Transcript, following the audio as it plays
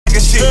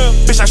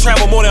Bitch, I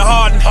travel more than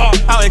Harden.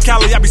 Out in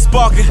Cali, I be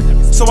sparking,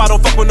 so I don't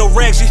fuck with no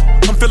Reggie.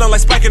 I'm feeling like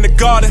Spike in the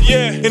garden.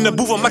 In the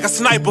booth, I'm like a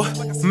sniper.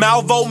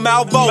 Malvo.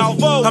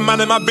 I'm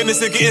minding my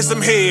business and getting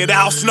some head.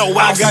 I'll snow.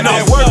 I got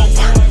that work.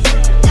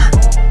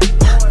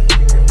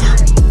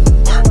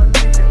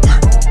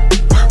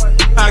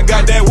 I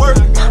got that work.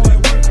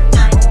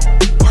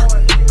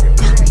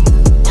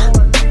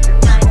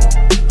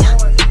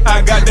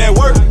 I got that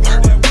work.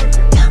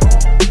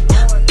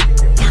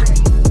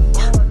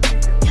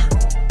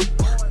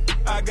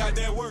 I got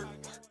that work.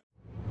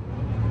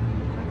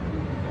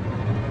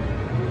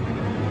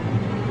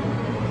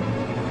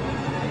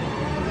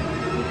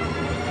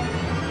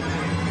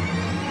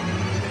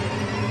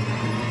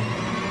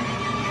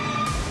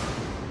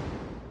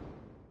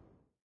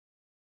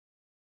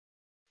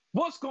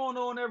 What's going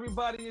on,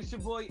 everybody? It's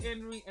your boy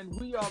Henry, and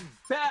we are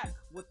back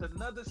with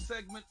another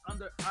segment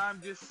under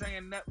I'm Just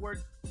Saying Network.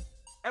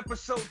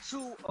 Episode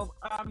 2 of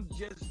I'm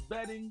Just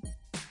Betting.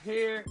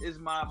 Here is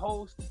my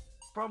host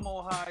from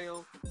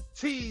Ohio,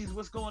 Tease.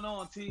 What's going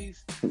on,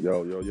 Tease?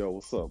 Yo,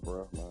 what's up,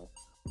 bro? Man.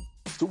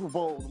 Super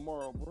Bowl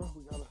tomorrow, bro.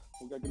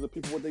 We gotta give the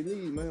people what they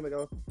need, man. They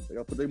gotta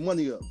put their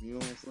money up. You know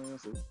what I'm saying?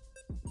 So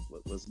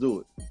let's do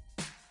it.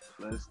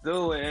 Let's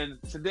do it. And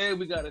today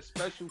we got a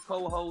special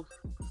co-host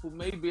who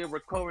may be a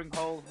recurring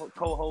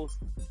co-host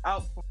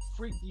out from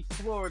freaky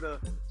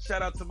Florida.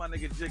 Shout out to my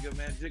nigga Jigga,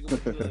 man. Jigga,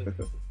 what's good?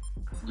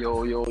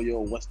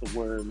 Yo, what's the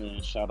word,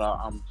 man? Shout out,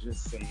 I'm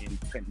just saying,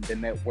 the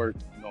network,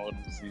 you know what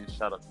I'm saying?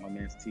 Shout out to my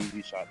man's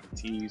TV, shout out to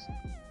Tees.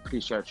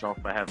 Appreciate y'all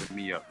for having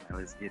me up, man.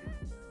 Let's get it.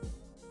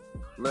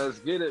 Let's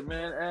get it,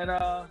 man. And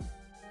I'm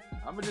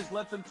gonna just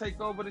let them take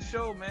over the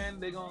show, man.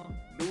 They gonna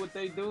do what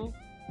they do.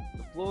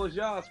 The floor is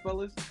yours,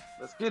 fellas.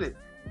 Let's get it.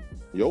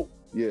 Yo,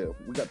 yeah,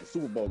 we got the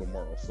Super Bowl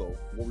tomorrow. So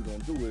what we're gonna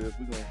do is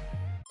we're gonna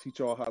teach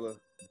y'all how to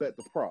bet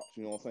the props.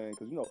 You know what I'm saying?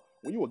 Because you know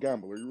when you're a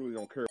gambler, you really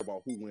don't care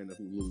about who win and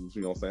who lose.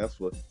 You know what I'm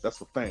saying? That's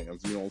for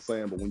fans. You know what I'm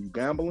saying? But when you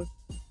gambling,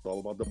 it's all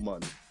about the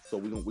money. So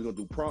we're gonna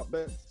do prop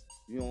bets.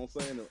 You know what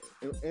I'm saying?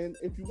 And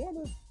if you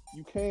wanna,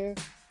 you can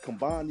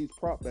combine these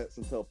prop bets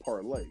into a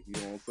parlay. You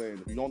know what I'm saying?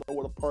 If you don't know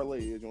what a parlay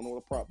is, you don't know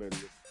what a prop bet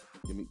is.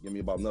 Give me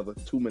about another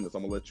 2 minutes.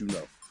 I'm gonna let you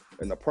know.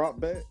 And the prop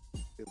bet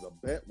is a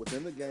bet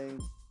within the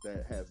game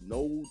that has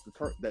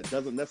that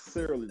doesn't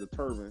necessarily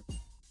determine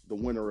the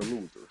winner or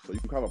loser. So you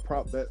can have a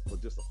prop bet for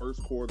just the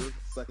first quarter,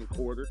 second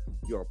quarter.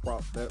 You have a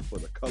prop bet for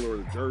the color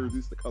of the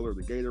jerseys, the color of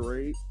the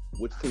Gatorade,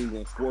 which team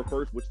gonna score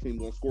first, which team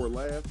gonna score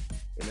last,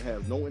 and it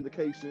has no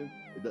indication.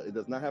 It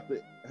does not have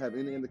to have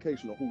any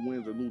indication of who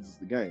wins or loses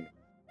the game.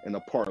 And a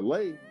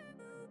parlay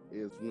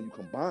is when you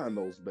combine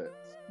those bets.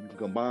 You can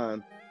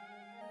combine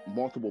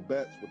multiple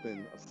bets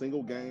within a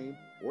single game,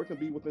 or it can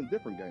be within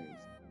different games.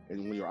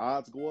 And when your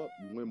odds go up,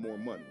 you win more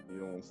money. You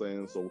know what I'm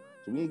saying? So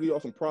we're going to give y'all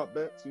some prop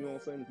bets. You know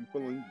what I'm saying? If you're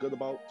feeling good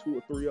about 2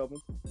 or 3 of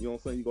them, you know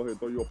what I'm saying? You go ahead and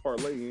throw your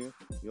parlay in. You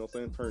know what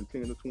I'm saying? Turn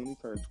 10 to 20,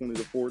 turn 20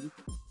 to 40.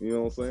 You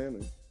know what I'm saying?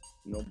 And,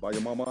 you know, buy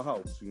your mama a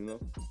house, you know?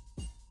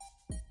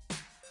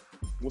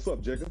 What's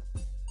up, Jacob?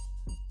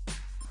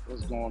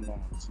 What's going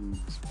on,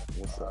 Tees?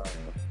 What's up,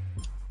 man?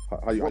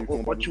 How you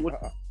feeling about this?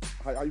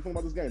 How you feeling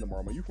about this game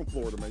tomorrow, man? You from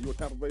Florida, man. You a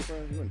Tampa Bay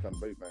fan? You ain't a Tampa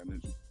Bay fan,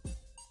 did you?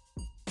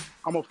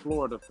 I'm a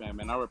Florida fan,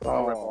 man. I rep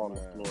all the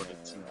Florida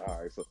team. All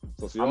right, so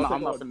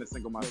I'm not finna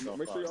single myself.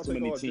 Make sure y'all too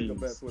take many all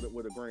teams. bets with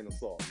a grain of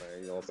salt,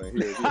 man. You know what I'm saying?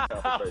 He's a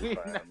Tampa Bay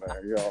fan, man.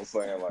 You know what I'm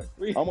saying?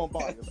 Like, I'm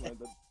unbiased, man.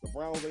 The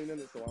Browns ain't in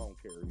it, so I don't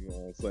care. You know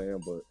what I'm saying?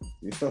 But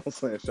you know what I'm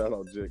saying? Shout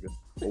out Jigga.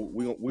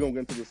 We gonna get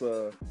into this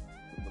the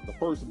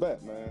first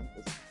bet, man.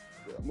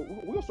 We're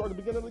gonna start at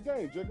the beginning of the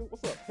game, Jigga.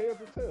 What's up? Heads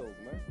or tails,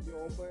 man? You know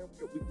what I'm saying?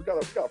 We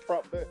got a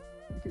prop bet.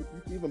 You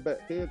can even bet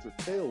heads or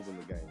tails in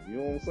the game. You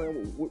know what I'm saying?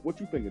 What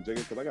you thinking, Jigga?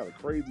 Because I got a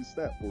crazy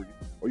stat for you.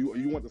 Or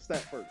you want the stat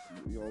first?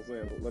 You know what I'm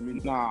saying? Let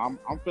me. Nah,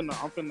 I'm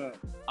finna.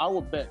 I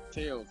would bet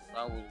tails if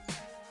I was.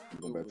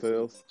 You gonna bet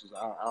tails?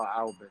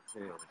 I would bet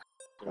tails.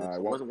 So, all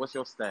right, what's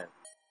your stat?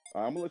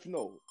 I'm gonna let you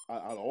know.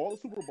 Out of all the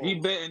Super Bowls, He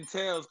betting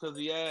tails because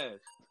he asked.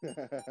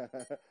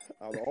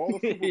 Out of all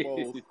the Super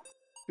Bowls,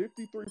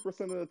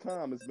 53% of the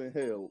time it's been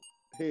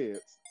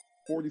heads.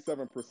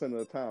 47% of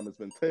the time it's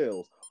been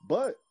tails.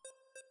 But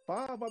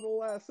 5 out of the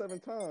last 7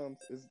 times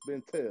it's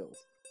been tails.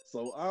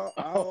 So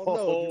I don't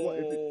know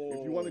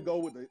if you want to go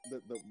with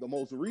the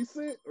most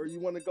recent, or you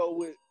want to go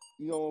with,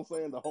 you know what I'm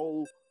saying, the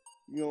whole,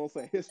 you know what I'm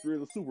saying, history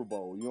of the Super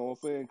Bowl. You know what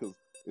I'm saying? Because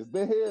it's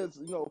been heads,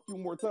 you know, a few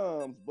more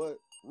times, but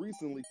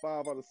recently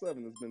 5 out of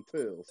 7 has been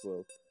tails.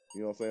 So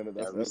you know what I'm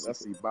saying?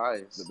 That's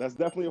bias. That's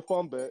definitely a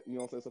fun bet. You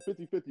know what I'm saying?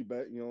 It's a 50-50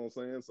 bet. You know what I'm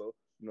saying? So,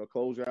 you know,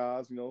 close your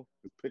eyes. You know,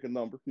 just pick a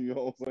number. You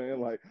know what I'm saying?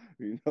 Like,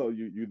 you know,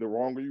 you the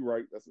wrong or you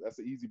right. That's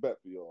an easy bet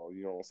for y'all.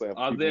 You know what I'm saying?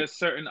 Are there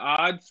certain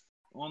odds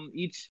on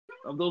each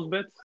of those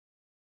bets?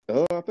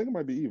 I think it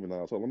might be even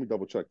now. So let me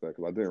double check that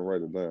because I didn't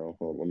write it down.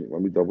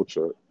 Let me double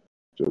check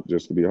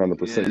just to be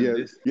 100%.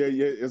 Yeah.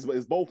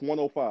 It's both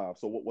 105.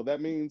 So what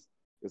that means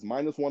is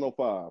minus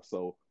 105.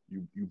 So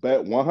you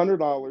bet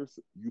 $100,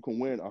 you can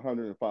win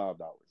 $105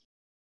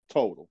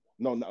 total.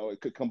 No,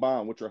 it could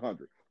combine with your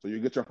 100. So you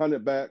get your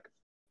 100 back,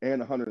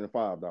 and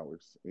 $105.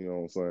 You know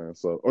what I'm saying?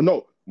 So, or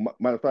no,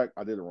 matter of fact,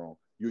 I did it wrong.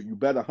 You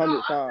bet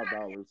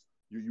 $105,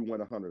 you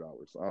win $100.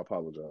 I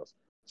apologize.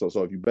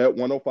 So if you bet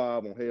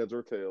 105 on heads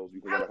or tails,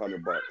 you can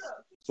win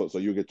 $100. So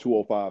you get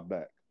 205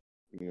 back.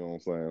 You know what I'm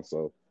saying?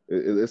 So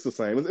it's the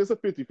same. It's a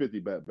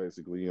 50-50 bet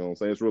basically. You know what I'm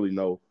saying? It's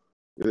really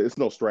it's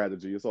no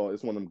strategy. It's one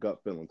of them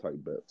gut feeling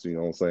type bets. You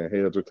know what I'm saying?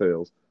 Heads or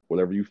tails,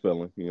 whatever you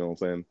feeling. You know what I'm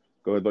saying?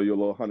 Go ahead, throw your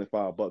little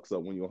 $105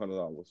 up, win you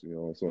 $100. You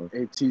know what I'm saying?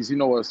 Hey, Tease, you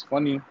know what's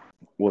funny?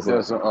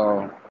 There's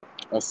a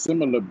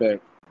similar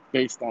bet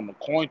based on the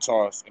coin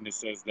toss, and it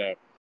says that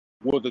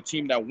will the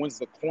team that wins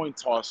the coin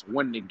toss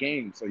win the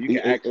game? So you can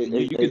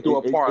actually you can do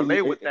a parlay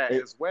with that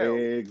as well.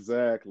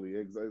 Exactly.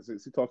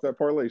 She talks that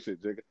parlay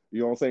shit, Jigga. You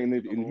know what I'm saying?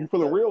 If you're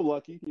feeling real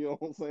lucky, you know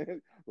what I'm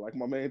saying? Like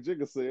my man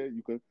Jigga said,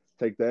 you can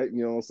take that.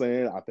 You know what I'm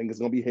saying? I think it's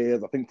gonna be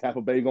heads. I think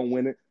Tampa Bay gonna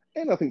win it,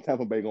 and I think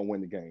Tampa Bay gonna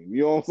win the game.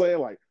 You know what I'm saying?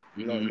 Like,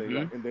 you know,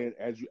 and then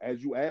as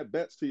you add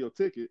bets to your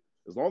ticket,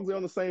 as long as they're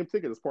on the same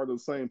ticket, it's part of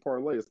the same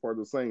parlay, it's part of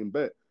the same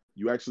bet.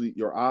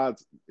 Your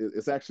odds,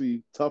 it's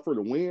actually tougher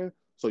to win.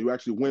 So you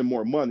actually win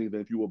more money than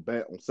if you would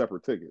bet on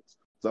separate tickets.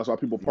 So that's why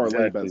people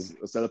parlay bets.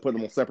 Instead of putting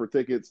them on separate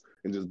tickets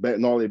and just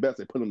betting all their bets,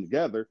 they put them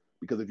together,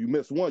 because if you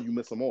miss one, you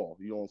miss them all.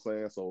 You know what I'm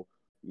saying? So,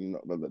 you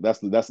know, that's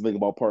the thing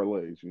about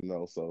parlays, you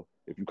know. So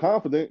if you're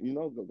confident, you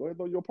know, go ahead and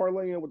throw your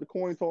parlay in with the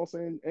coin toss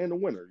and the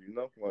winner, you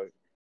know.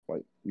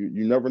 Like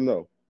you never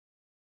know.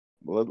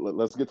 But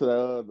let's get to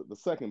the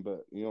second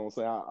bet. You know what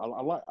I'm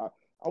saying?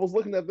 I was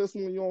looking at this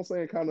one, you know what I'm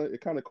saying?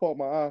 It kind of caught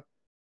my eye.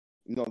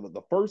 You know,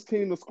 the first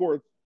team to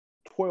score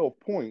 12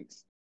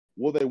 points,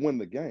 will they win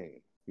the game?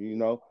 You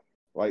know,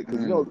 like,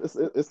 because you know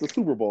it's the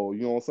Super Bowl.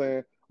 You know what I'm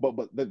saying?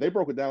 But they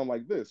broke it down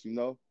like this. You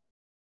know,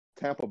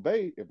 Tampa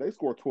Bay, if they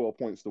score 12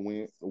 points to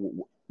win,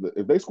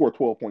 if they score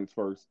 12 points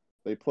first,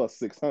 they plus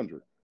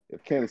 600.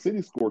 If Kansas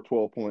City score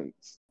 12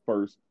 points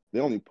first, they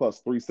only plus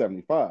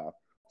 375.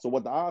 So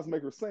what the odds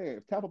maker's saying,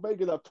 if Tampa Bay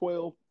get up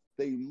 12,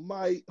 they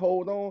might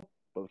hold on.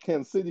 But if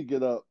Kansas City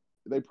get up,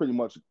 they pretty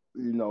much,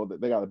 you know,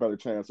 they got a better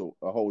chance of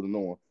holding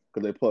on,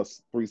 because they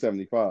plus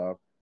 375,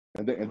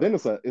 and then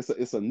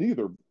it's a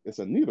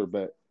neither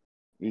bet,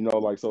 you know,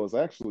 like, so it's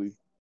actually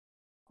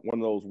one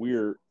of those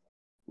weird,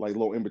 like,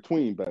 little in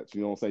between bets.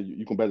 You know what I'm saying?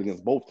 You can bet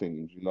against both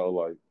teams. You know,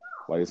 like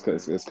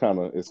it's kind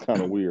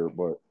of weird,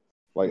 but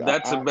like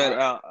that's a bet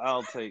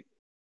I'll take.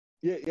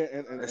 Yeah,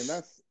 and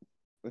that's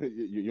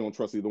you don't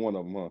trust either one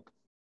of them, huh?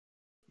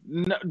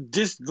 No,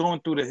 just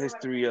going through the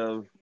history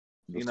of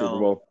the Super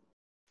Bowl.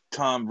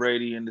 Tom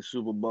Brady in the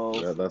Super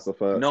Bowl. Yeah, that's a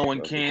fact.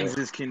 Knowing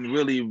Kansas can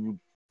really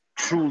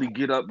truly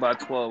get up by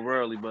 12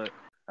 early, but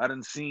I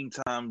done seen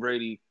Tom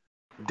Brady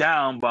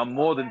down by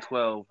more than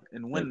 12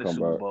 and win the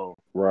Super Bowl.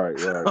 Right.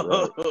 So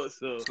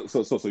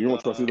you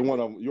don't trust either one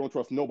of them. You don't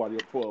trust nobody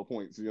up 12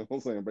 points. You know what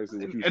I'm saying?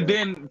 Basically, what you saying. And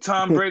then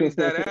Tom Brady's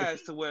that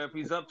ass to where if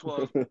he's up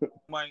 12,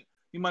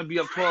 he might be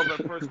up 12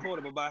 at first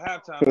quarter, but by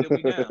halftime he'll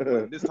be down.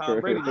 But this Tom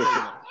Brady taking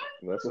it.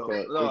 That's a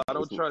fact. No, I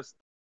don't trust.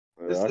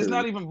 It's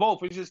not even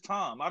both. It's just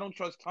Tom. I don't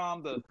trust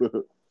Tom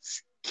to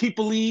keep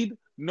a lead.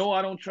 No,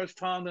 I don't trust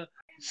Tom to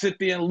sit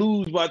there and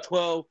lose by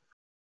 12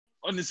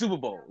 on the Super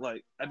Bowl.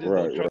 Like, I just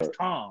don't trust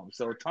Tom.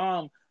 So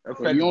Tom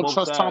affects you don't both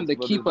trust sides, Tom to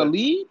keep a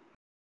lead?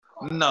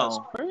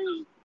 No.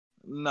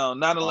 No,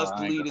 not unless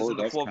the lead is in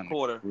the fourth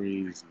quarter.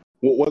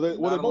 Well, they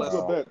both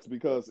good bets,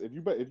 because if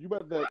you bet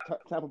that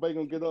Tampa Bay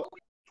gonna get up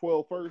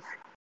 12 first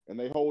and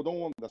they hold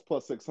on, that's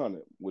plus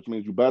 600, which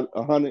means you bet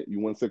 100,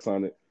 you win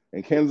 600.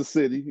 And Kansas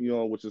City, you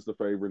know, which is the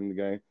favorite in the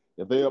game,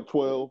 if they up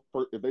 12,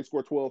 if they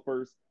score 12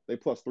 first, they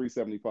plus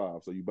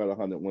 375. So you bet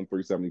 100, win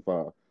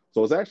 375.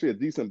 So it's actually a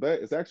decent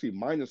bet. It's actually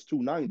minus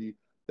 290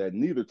 that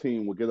neither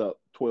team will get up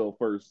 12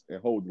 first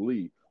and hold the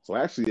lead. So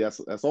actually,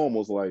 that's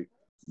almost like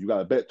you got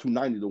to bet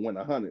 290 to win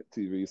 100,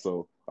 TV.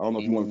 So I don't know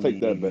if you want to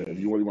take that bet. If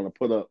you really want to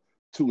put up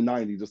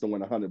 290 just to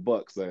win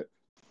 $100, that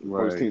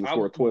first team to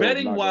score 12.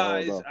 Betting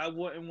wise, I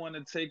wouldn't want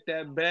to take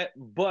that bet,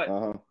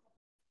 but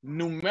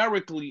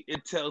numerically,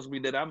 it tells me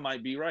that I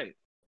might be right.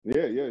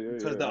 Yeah.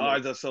 Because the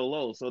odds are so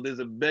low. So there's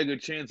a bigger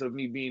chance of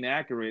me being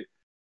accurate.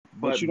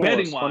 But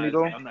betting wise,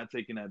 I'm not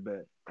taking that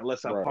bet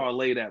unless I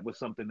parlay that with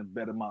something to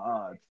better my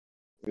odds.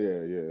 Yeah.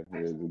 Get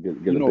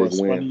you a know big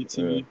what's win. Funny,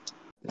 T?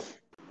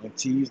 And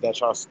T's that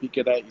y'all speak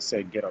of that, you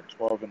said get up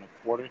 12 and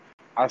a quarter.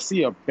 I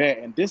see a bet,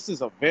 and this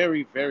is a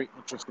very, very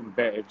interesting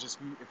bet. If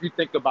you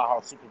think about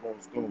how Super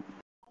Bowls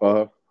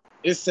go,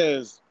 it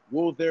says,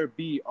 will there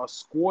be a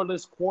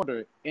scoreless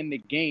quarter in the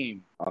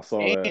game? I saw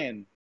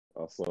that.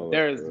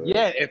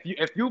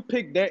 If you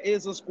pick there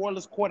is a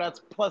scoreless quarter, that's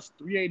plus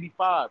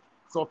 385.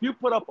 So if you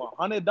put up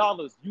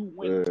 $100, you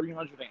win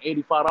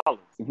 $385.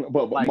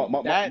 But like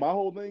my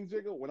whole thing,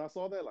 Jigga, when I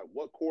saw that, like,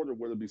 what quarter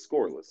would it be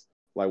scoreless?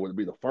 Like, would it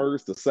be the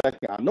first, the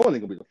second? I know it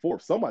ain't gonna be the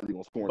fourth. Somebody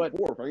gonna score in the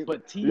fourth, right?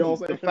 But you know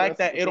the fact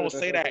that it don't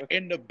say that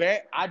in the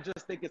bet, I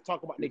just think it's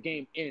talking about the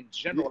game in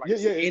general. Like,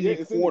 it's in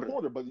the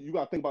quarter. But you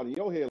gotta think about it in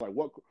your head, like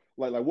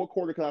what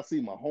quarter can I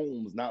see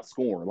Mahomes not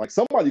scoring? Like,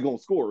 somebody gonna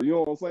score. You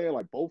know what I'm saying?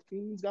 Like, both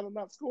teams gotta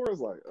not score. It's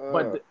like,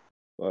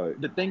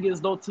 the thing is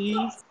though, T,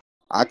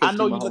 I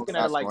know you're looking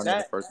at it like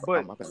that,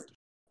 but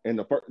In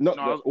the first, no,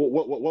 No,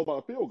 what about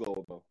a field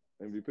goal though?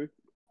 MVP.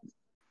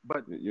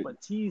 but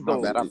tease My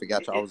though. bad, I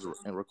forgot y'all was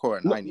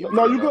recording. No, I didn't even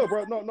no, put you it up.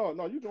 good, bro.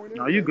 No, you join in.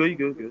 No, you Yeah, good. You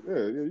good.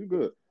 Yeah, you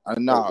good.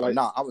 No, Like,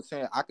 I was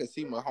saying I could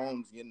see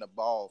Mahomes getting the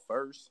ball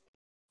first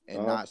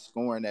and not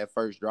scoring that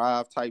first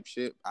drive type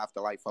shit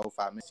after like 4 or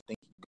 5 minutes. I think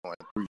he's going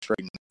 3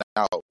 straight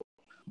out.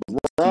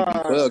 But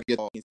he does get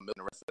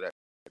the rest of that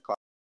clock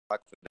for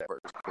that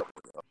first quarter.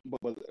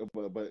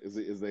 But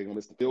is they gonna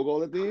miss the field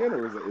goal at the end,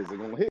 or is it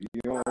gonna hit?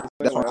 You know what I'm saying?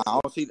 That's why I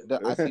don't see.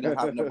 I see them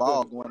having the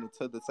ball going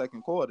into the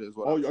second quarter. Is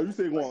what Oh, I'm saying. you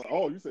say one?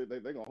 Oh, you say they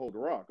gonna hold the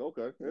rock?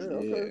 Okay, yeah,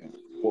 okay.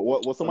 Yeah.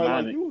 What somebody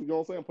like you know what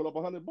I'm saying? Put up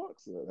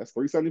 $100. That's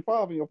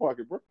 $375 in your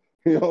pocket, bro.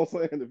 You know what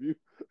I'm saying? If you,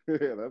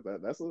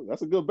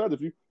 that's a good bet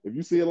if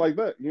you see it like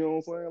that. You know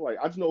what I'm saying? Like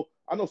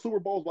I know Super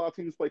Bowls a lot of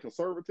teams play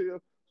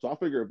conservative, so I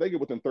figure if they get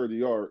within 30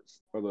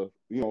 yards of the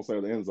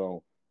the end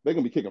zone, they're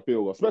gonna be kicking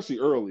field goal, especially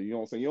early. You know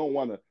what I'm saying? You don't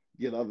want to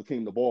get the other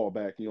team the ball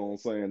back. You know what I'm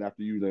saying?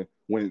 After you then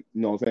when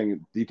what I'm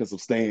saying,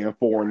 defensive stand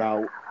 4 and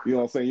out. You know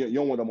what I'm saying? You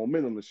don't want the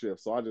momentum to shift.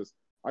 So I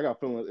got a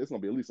feeling it's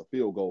gonna be at least a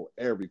field goal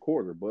every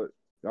quarter. But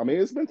I mean,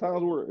 it's been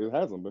times where it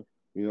hasn't been.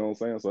 You know what I'm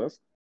saying? So that's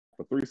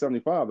for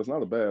 $375. That's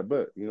not a bad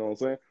bet. You know what I'm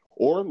saying?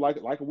 Or like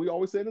we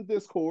always say in the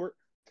Discord,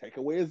 take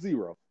away a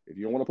 0. If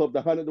you don't want to put up the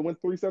 100 to win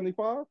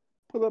 $375,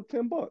 put up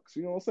 $10.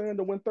 You know what I'm saying?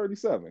 To win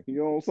 37. You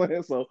know what I'm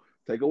saying? So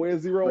take away a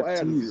 0,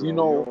 add a 0. You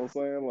know what I'm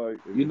saying? Like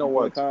you know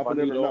what's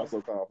confident funny, or not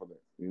so confident.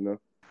 You know.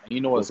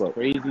 You know what's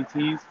crazy,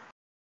 Tease?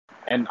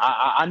 And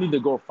I need to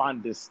go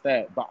find this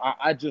stat, but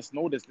I just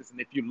noticed this. And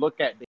if you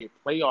look at the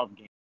playoff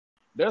game,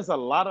 there's a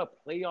lot of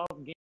playoff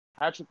games.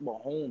 Patrick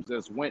Mahomes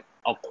just went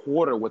a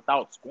quarter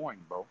without scoring,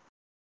 bro.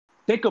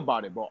 Think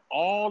about it, bro.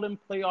 All in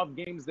playoff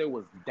games, they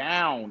was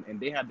down, and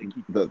they had to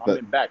keep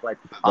coming back. Like,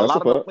 a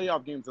lot of the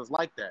playoff games is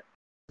like that.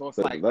 So it's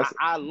like,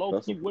 I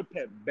low-key would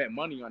bet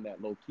money on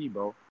that low-key,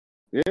 bro.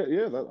 Yeah.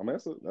 I mean,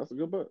 that's a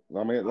good bet.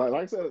 I mean, like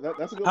I said,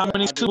 that's a good bet. How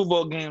many Super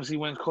Bowl games he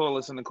went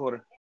scoreless in the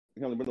quarter?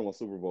 He only been to one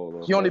Super Bowl,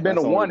 though. He only been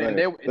to one, and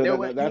he went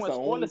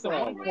scoreless in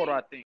one quarter,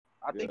 I think.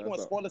 I think he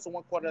went scoreless in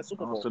one quarter of that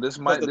Super Bowl. So this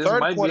might be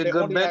a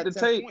good bet to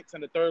take. Points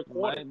in the third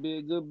quarter. Might be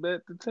a good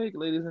bet to take,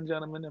 ladies and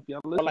gentlemen, if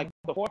y'all listen. But like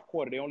the fourth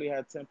quarter, they only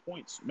had 10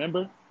 points.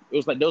 Remember? It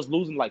was like they was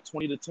losing like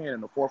 20-10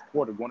 in the fourth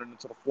quarter, going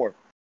into the fourth.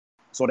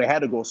 So they had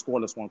to go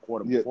scoreless one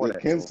quarter before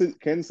that.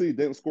 Kansas City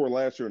didn't score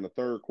last year in the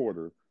third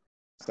quarter.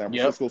 San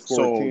Francisco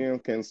scored 10.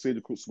 Kansas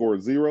City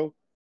scored 0.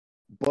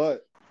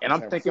 But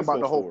I'm thinking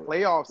about the whole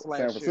playoffs last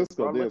year. San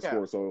Francisco did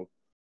score, so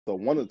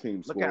one of the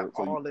teams scored.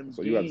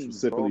 So you have to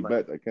specifically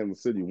bet that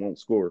Kansas City won't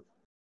score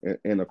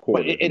in a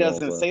quarter. But it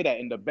doesn't say that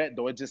in the bet,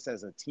 though. It just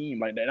says a team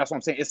like that. That's what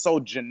I'm saying. It's so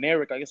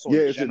generic. Like it's so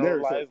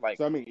generalized.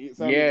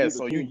 Generic.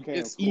 So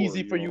it's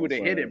easy for you to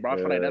hit it, bro. I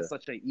feel like that's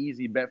such an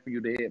easy bet for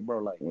you to hit, bro.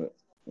 Like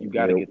you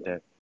gotta get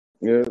that.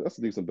 Yeah, that's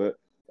a decent bet.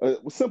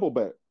 Simple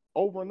bet.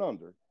 Over and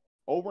under.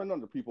 Over and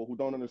under. People who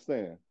don't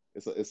understand,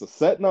 it's a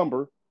set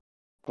number.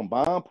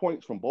 Combined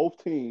points from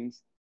both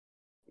teams.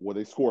 Will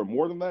they score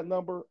more than that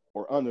number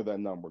or under that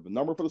number? The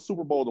number for the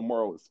Super Bowl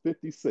tomorrow is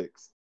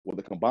 56. Will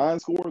the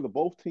combined scores of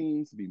both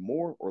teams be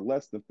more or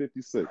less than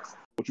 56?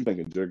 What you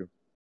thinking, Jigga?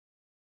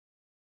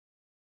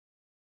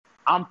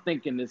 I'm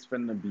thinking it's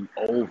finna be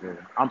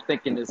over. I'm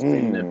thinking it's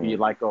finna be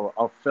like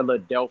a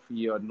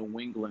Philadelphia, New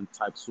England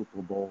type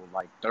Super Bowl,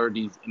 like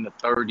 30s in the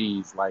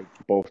 30s, like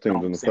both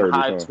teams in the 30s,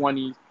 high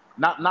 20s.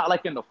 Not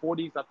like in the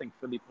 40s. I think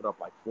Philly put up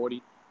like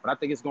 40, but I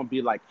think it's gonna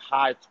be like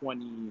high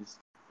 20s,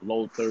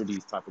 low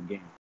 30s type of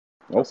game.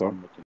 Okay.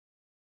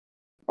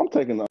 I'm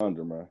taking the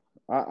under, man.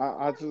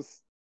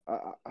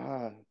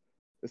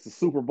 It's a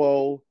Super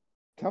Bowl.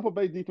 Tampa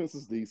Bay defense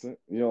is decent.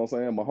 You know what I'm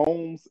saying?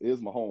 Mahomes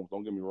is Mahomes.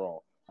 Don't get me wrong.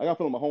 I got a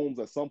feeling Mahomes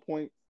at some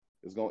point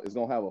is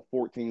gonna have a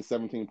 14,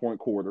 17 point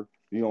quarter.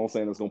 You know what I'm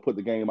saying? It's gonna put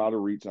the game out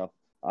of reach.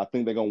 I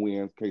think they're gonna win.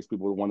 In case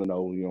people want to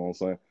know, you know what I'm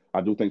saying?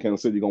 I do think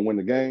Kansas City gonna win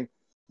the game,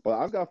 but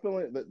I got a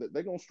feeling that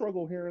they're gonna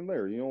struggle here and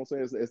there. You know what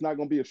I'm saying? It's not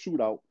gonna be a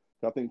shootout.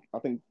 I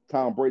think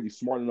Tom Brady's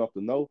smart enough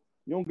to know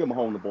you don't give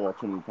Mahomes the ball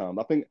too many times.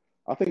 I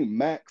think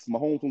max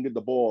Mahomes gonna get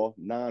the ball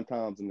 9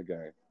 times in the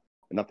game,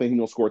 and I think he's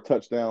gonna score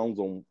touchdowns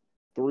on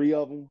 3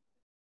 of them,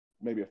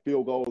 maybe a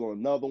field goal on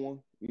another one.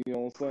 You know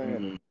what I'm saying?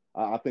 Mm-hmm.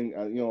 I think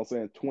you know what I'm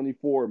saying.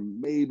 24,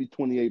 maybe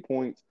 28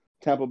 points.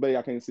 Tampa Bay,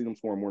 I can't see them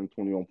scoring more than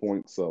 21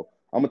 points, so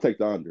I'm gonna take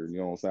the under. You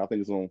know what I'm saying? I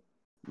think it's on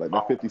like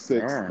that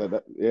 56.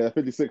 That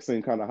 56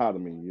 seemed kind of high to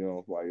me. You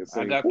know, like it's.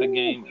 I got the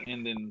game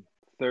ending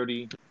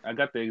 30. I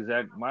got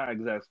my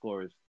exact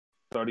score is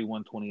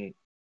 31-28.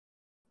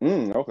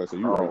 Okay, so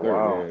you're right there.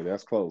 Wow. Yeah,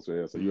 that's close.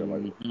 Yeah, so you're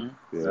like,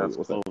 that's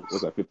what's close.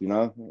 What's that?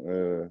 59.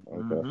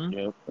 Okay.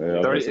 Yep.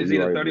 Yeah, 30 so is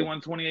either right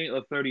 31-28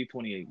 or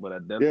 30-28, but I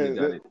definitely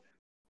got it.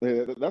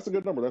 Yeah, that's a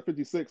good number. That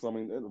 56. I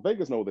mean,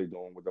 Vegas know what they're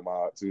doing with the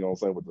odds. You know what I'm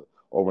saying? With the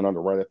over and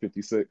under right at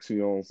 56. You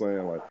know what I'm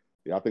saying? Like,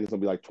 I think it's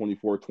gonna be like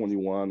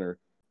 24-21 or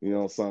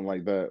something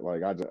like that.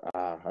 Like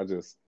I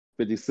just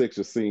 56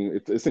 just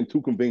seemed it seemed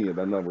too convenient.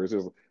 That number. It's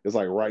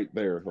like right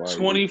there. Like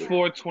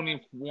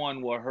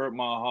 24-21 will hurt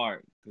my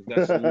heart.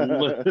 That's Yo.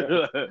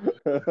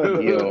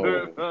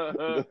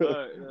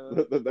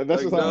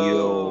 That's just how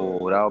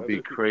Yo, that would be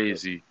that's,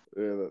 crazy.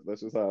 yeah,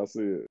 that's just how I see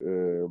it.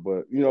 Yeah,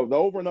 but you know, the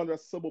over and under,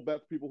 that's a simple bet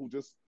for people who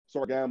just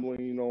start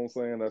gambling. You know what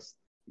I'm saying?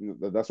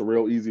 That's a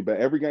real easy bet.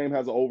 Every game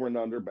has an over and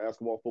under: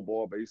 basketball,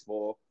 football,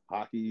 baseball,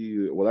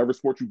 hockey, whatever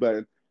sport you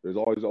bet. There's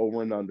always an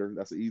over and under.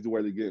 That's an easy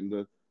way to get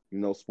into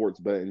sports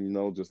betting.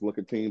 Just look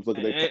at teams, look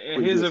at their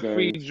And here's previous a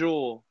free games.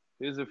 jewel.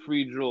 Here's a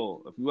free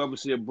jewel. If you ever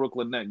see a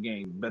Brooklyn Net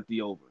game, bet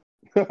the over.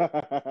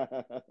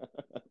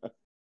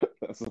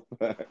 That's a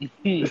fact.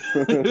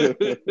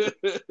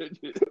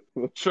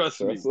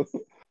 Trust me.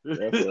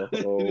 That's a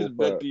whole Just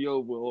bet fact. the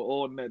over on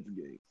all Nets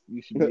games.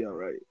 You should be all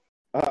right.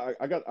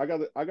 I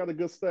got a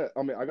good stat.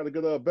 I mean, I got a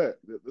good bet.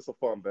 This is a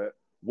fun bet.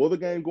 Will the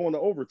game go into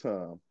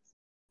overtime?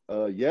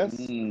 Yes,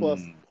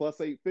 plus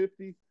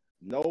 850.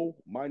 No,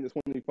 minus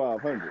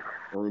 2,500.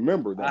 And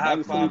remember that I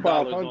have minus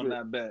 $5 2,500 on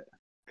that bet.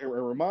 And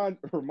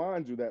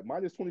remind you that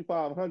minus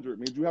 2,500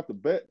 means you have to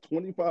bet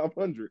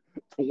 2,500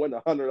 to win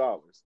 $100.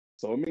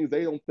 So it means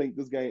they don't think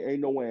this game ain't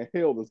no way in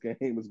hell this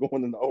game is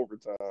going into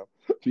overtime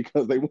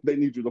because they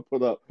need you to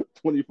put up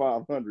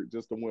 2,500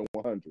 just to win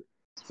 100.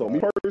 So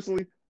me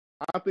personally,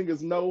 I think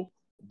it's no.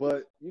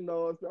 But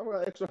if I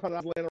got extra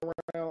 $100 laying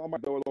around, I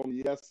might throw it on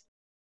the yes.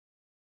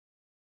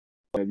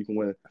 And you can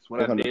win. That's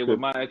what I did with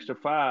my extra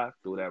 $5.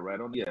 Threw that right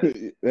on the yes.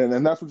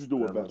 and that's what you do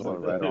with bets like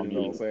right that. on You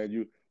know what I'm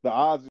saying? The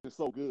odds are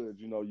so good.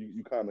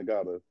 You kind of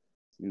gotta,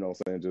 what I'm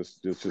saying,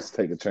 just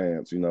take a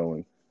chance.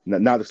 And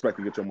not expect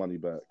to get your money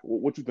back.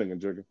 What you thinking,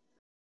 Jigga?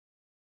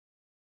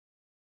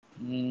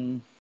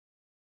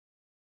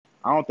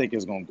 I don't think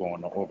it's gonna go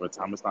into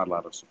overtime. It's not a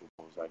lot of Super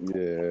Bowls. I ain't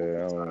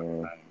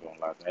gonna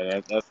lie.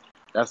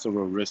 That's a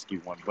real risky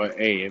one. But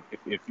hey,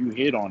 if you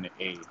hit on it,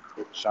 hey,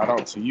 shout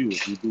out to you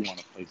if you do want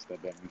to place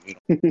that bet. You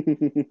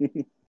hit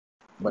on.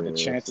 But the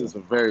chances are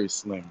very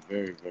slim,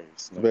 very, very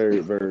slim. Very,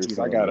 very slim.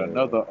 I got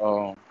another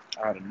I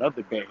had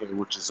another bet here,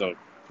 which is a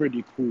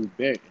pretty cool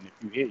bet, and if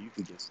you hit, you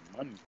could get some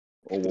money.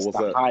 It's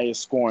the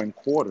highest scoring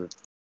quarter.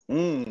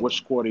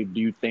 Which quarter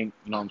do you think?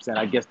 You know what I'm saying?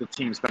 I guess the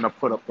team's gonna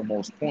put up the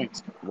most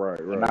points.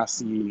 Right. And I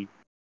see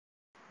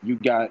you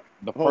got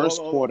the first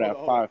quarter at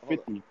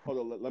 550. Hold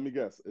on, let me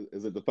guess.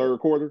 Is it the third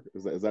quarter?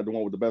 Is that the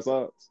one with the best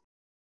odds?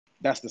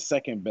 That's the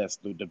second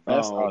best. The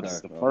best odds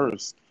is the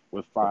first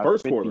with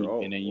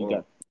 550, and then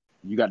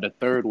you got the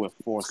third with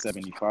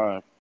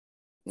 475.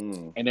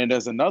 And then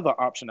there's another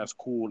option that's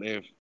cool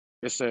if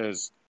it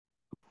says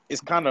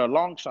it's kind of a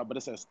long shot, but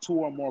it says 2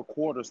 or more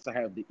quarters to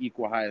have the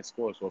equal highest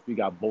score. So if you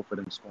got both of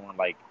them scoring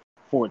like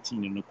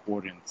 14 in the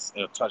quarter and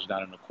a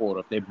touchdown in the quarter,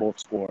 if they both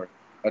score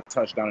a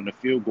touchdown and a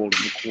field goal in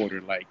the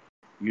quarter, like,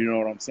 you know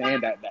what I'm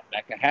saying? That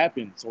can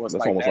happen. So it's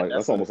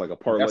that's almost like a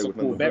parlay. That's a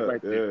cool bet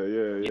right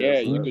there. Yeah.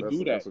 You could do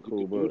that. That's a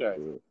cool bet.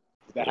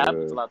 That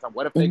happens a lot of times.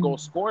 What if they go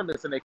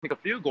scoreless and they kick a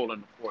field goal in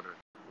the quarter?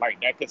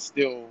 Like, that could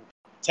still,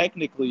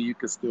 technically, you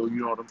could still,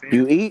 you know what I'm saying?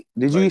 You eat?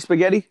 Did you eat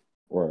spaghetti?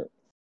 Right.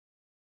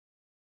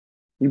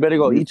 You better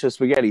go eat your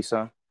spaghetti,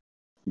 son.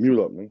 Mute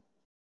up, man.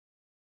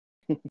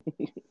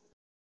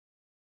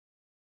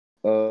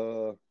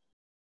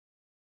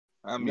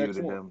 I muted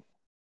him.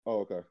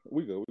 Oh, okay.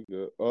 We good.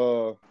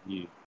 Yeah.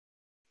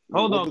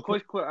 Hold on,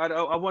 quick.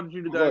 I wanted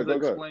you guys to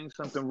explain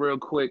something real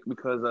quick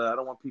because I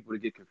don't want people to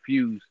get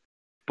confused.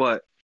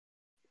 But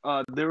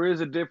there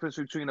is a difference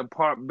between a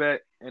prop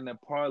bet and a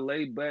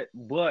parlay bet,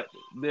 but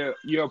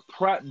your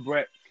prop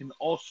bet can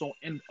also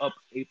end up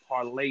a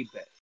parlay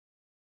bet.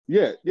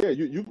 Yeah.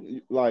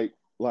 You like.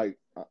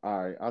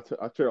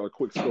 I'll tell a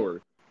quick story.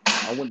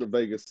 I went to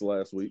Vegas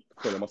last week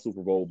for my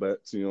Super Bowl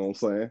bets. You know what I'm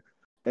saying?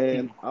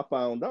 And I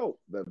found out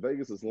that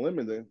Vegas is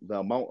limiting the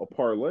amount of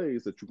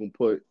parlays that you can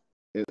put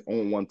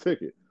on one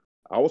ticket.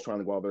 I was trying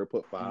to go out there and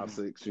put 5,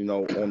 6, on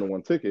the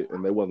one ticket,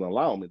 and they wasn't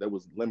allowing me. They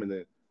was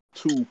limiting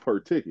 2 per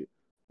ticket,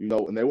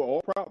 and they were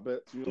all prop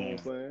bets. You know what I'm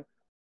saying?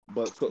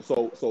 But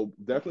so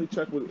definitely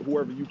check with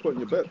whoever you putting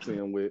your bets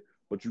in with.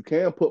 But you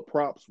can put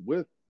props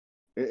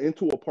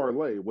into a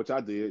parlay, which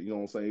I did. You know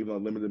what I'm saying? Even though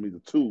it limited me to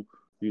 2.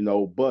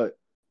 But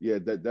yeah,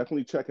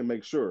 definitely check and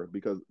make sure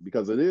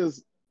because it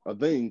is a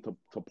thing to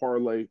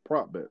parlay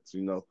prop bets.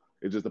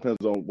 It just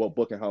depends on what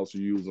booking house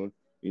you're using,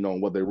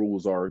 and what their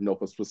rules are,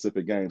 for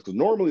specific games. Because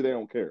normally they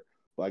don't care,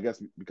 but I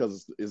guess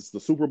because it's the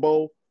Super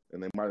Bowl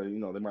and they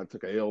might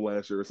took a L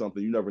last year or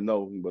something. You never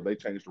know, but they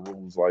changed the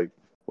rules like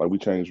we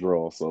changed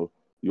rules. So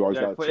you always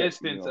got to check. For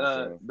instance,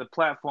 the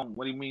platform.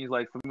 What he means,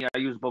 like for me, I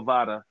use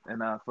Bovada,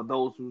 and for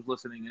those who's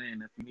listening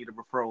in, if you need a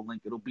referral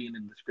link, it'll be in the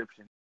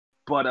description.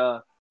 But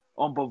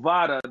on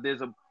Bovada,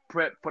 there's a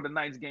prep for the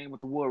night's game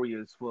with the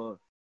Warriors for.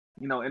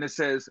 And it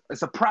says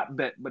it's a prop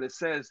bet, but it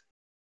says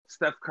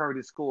Steph Curry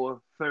to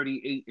score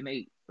 38 and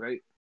 8,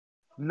 right?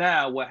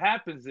 Now, what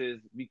happens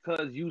is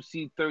because you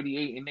see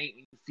 38 and 8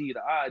 and you see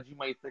the odds, you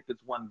might think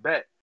it's one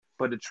bet,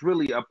 but it's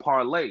really a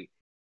parlay.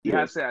 He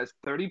has to have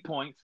 30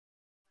 points.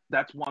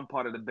 That's one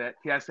part of the bet.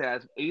 He has to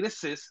have 8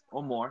 assists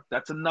or more.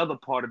 That's another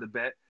part of the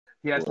bet.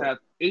 He has to have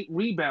 8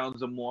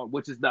 rebounds or more,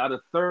 which is now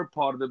the third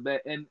part of the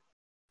bet. And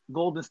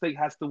Golden State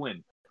has to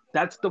win.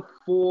 That's the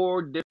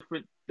 4 different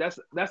different.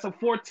 That's a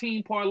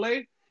 14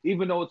 parlay,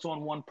 even though it's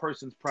on one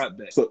person's prop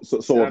bet. So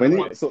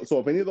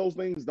if any of those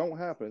things don't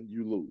happen,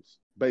 you lose.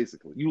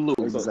 Basically, you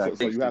lose. So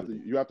you have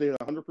to hit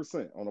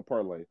 100% on a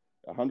parlay,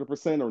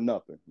 100% or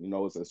nothing. You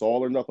know, it's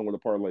all or nothing with a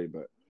parlay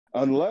bet,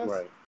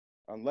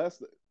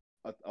 unless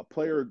a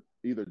player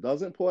either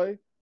doesn't play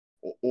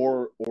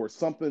or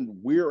something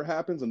weird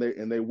happens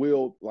and they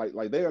will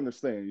like they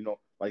understand. You know,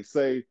 like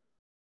say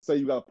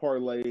you got a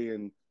parlay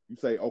and you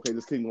say, okay,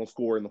 this team gonna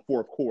score in the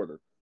fourth quarter.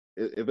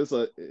 If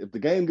the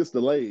game gets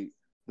delayed,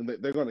 then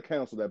they're going to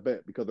cancel that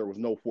bet because there was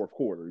no fourth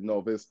quarter. You know,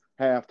 if it's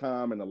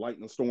halftime and the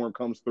lightning storm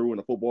comes through in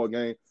a football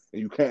game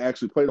and you can't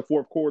actually play the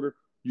fourth quarter,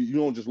 you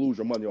don't just lose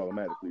your money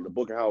automatically. The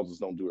booking houses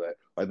don't do that.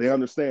 Like, they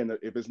understand that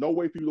if there's no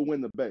way for you to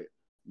win the bet,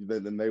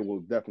 then they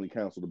will definitely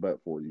cancel the bet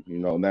for you. You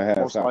know, and that has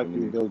Most happened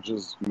likely they'll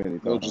just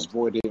times.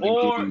 void it and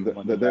Or give you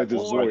money they'll back.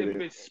 just or void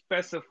if it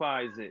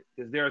specifies it,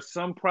 because there are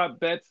some prop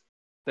bets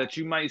that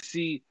you might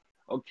see.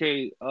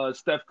 Okay,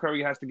 Steph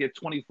Curry has to get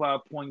 25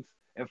 points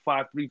and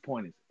 5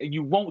 3-pointers, and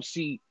you won't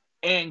see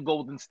and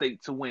Golden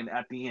State to win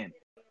at the end.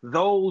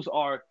 Those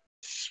are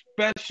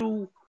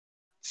special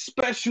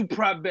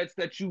prop bets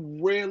that you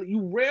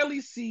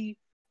rarely see,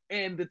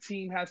 and the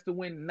team has to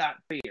win, not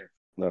fair.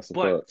 That's a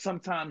But fact.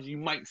 sometimes you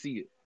might see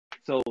it.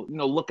 So,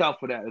 look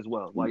out for that as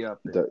well while you're out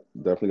there.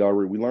 Definitely got to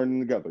read. We learning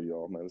together,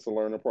 y'all, man. It's a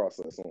learning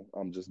process. So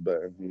I'm just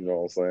betting. You know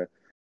what I'm saying?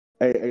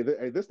 Hey,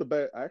 this the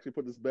bet. I actually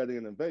put this bet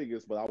in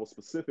Vegas, but I was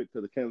specific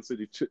to the Kansas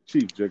City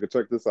Chiefs. Jigga,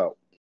 check this out.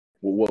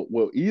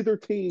 Will either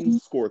team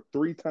score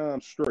 3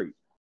 times straight?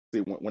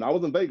 See, when I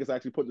was in Vegas, I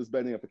actually put this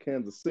bet in for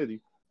Kansas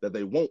City that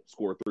they won't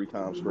score 3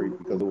 times straight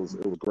because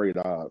it was great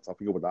odds. I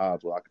forget what the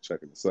odds were. I could check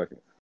in a second,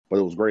 but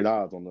it was great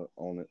odds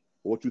on it.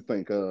 What you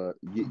think?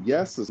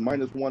 Yes is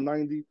minus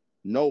 190.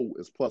 No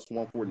is plus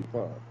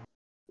 145.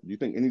 Do you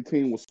think any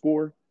team will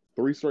score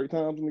 3 straight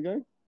times in the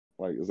game?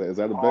 Like, is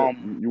that a bet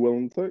you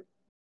willing to take?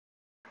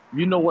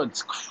 You know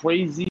what's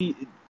crazy?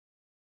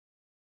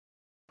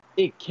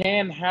 It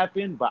can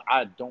happen, but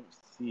I don't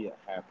see it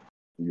happen.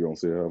 You don't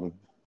see it happen.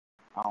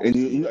 And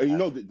you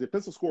know the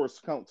defensive scores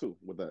count too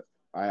with that.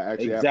 I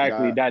actually asked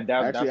the guy,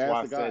 that's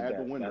why I said that.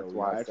 The window.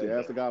 I actually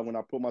asked the guy when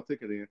I put my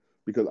ticket in,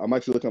 because I'm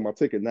actually looking at my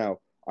ticket now.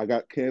 I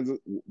got Kansas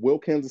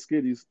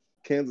City's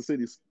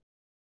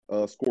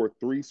scored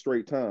 3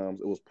 straight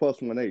times. It was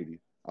plus 180.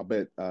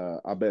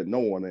 I bet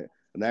no on it,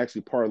 and I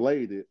actually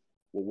parlayed it.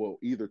 Will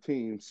either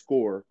team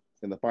score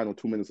in the final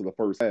 2 minutes of the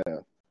first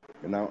half?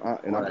 And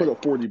I put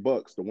up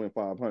 $40 to win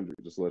 500.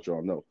 Just to let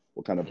y'all know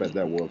what kind of bet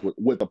that was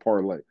with a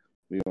parlay.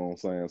 You know what I'm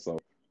saying? So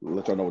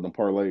let y'all know what them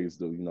parlays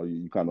do. You know,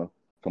 you kind of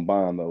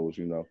combine those.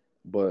 You know,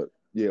 but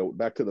yeah,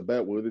 back to the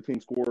bet. Will the team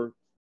score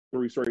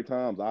 3 straight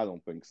times? I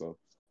don't think so.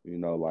 You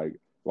know, like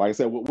I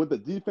said, with the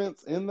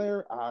defense in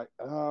there, I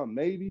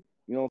maybe.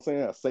 You know what I'm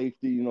saying? A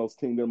safety. You know,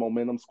 team get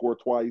momentum, score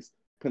twice,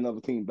 pin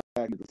another team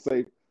back, get the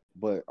safe.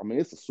 But I mean,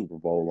 it's a Super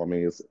Bowl. I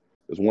mean, it's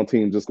one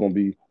team just gonna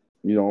be,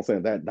 you know what I'm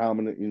saying, that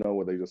dominant, you know,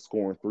 where they just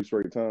scoring 3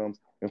 straight times.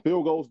 And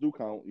field goals do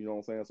count, you know what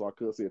I'm saying? So I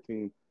could see a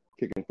team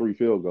kicking 3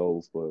 field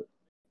goals. But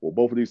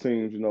both of these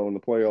teams, you know, in the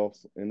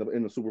playoffs, in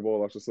the Super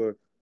Bowl, I should say,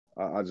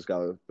 I just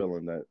got a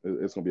feeling that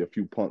it's going to be a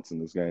few punts in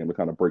this game to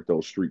kind of break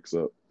those streaks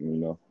up, you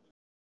know.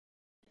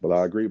 But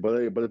I agree.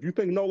 But if you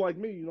think no like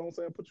me, you know what I'm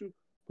saying, put your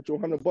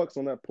 $100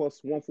 on that plus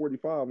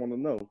 145 on the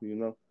no, you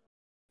know.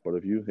 But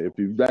if you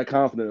that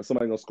confident that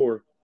somebody's going to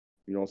score,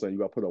 you know what I'm saying, you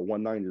got to put up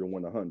 190 to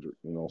win 100.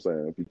 You know what I'm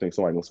saying? If you think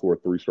somebody's going to score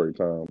 3 straight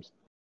times,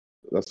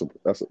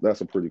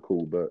 that's a pretty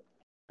cool bet.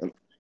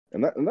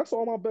 And that's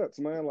all my bets,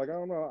 man. Like, I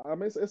don't know. I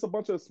mean, it's a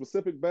bunch of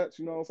specific bets.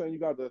 You know what I'm saying? You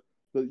got the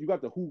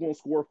who gonna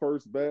score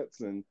first bets,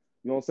 and you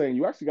know what I'm saying.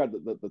 You actually got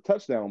the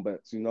touchdown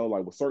bets. You know,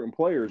 like with certain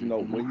players, you know,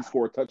 when he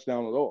scored a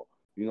touchdown at all.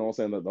 You know what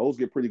I'm saying? Those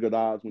get pretty good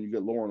odds when you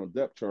get lower on the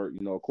depth chart.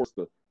 You know, of course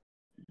the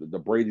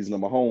Brady's and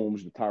the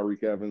Mahomes, the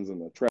Tyreek Evans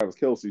and the Travis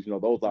Kelce's. You know,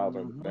 those odds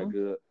aren't that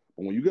good.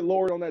 But when you get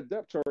lower on that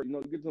depth chart, you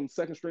know, you get some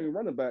second string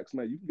running backs,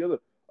 man. You can get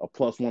a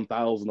plus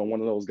 1,000 on one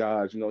of those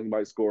guys. You know, he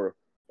might score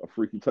a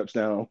freaky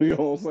touchdown, you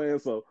know what I'm saying?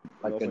 So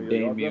like a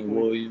Damian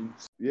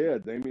Williams. Yeah,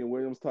 Damian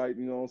Williams type,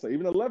 you know what I'm saying?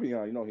 Even a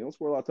Le'Veon, you know, he don't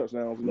score a lot of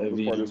touchdowns, you know,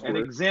 this part of his career.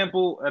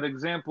 An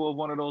example of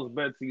one of those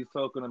bets he's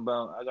talking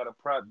about, I got a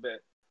prop bet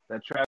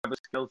that Travis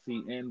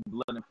Kelce and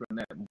Leonard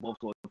Fournette both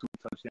scored 2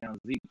 touchdowns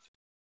each.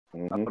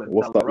 Mm-hmm.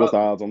 What's the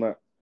odds on that?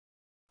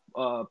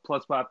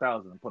 Plus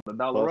 5,000. Put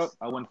 $1 up,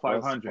 I win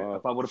 500.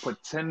 If I would have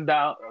put $10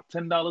 up,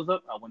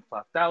 I win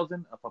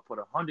 5,000. If I put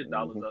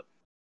 $100 up,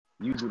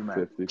 you do the math.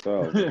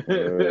 50,000.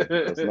 Yeah,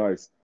 that's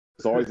nice.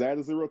 It's always add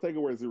a 0, take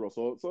away 0.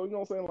 So you know what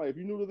I'm saying? Like, if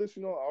you're new to this,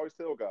 you know, I always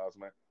tell guys,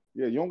 man,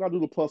 yeah, you don't gotta do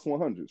the plus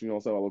 100s. You know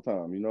what I'm saying, all the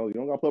time. You know, you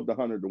don't gotta put up the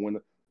 100 to win.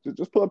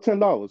 Just put up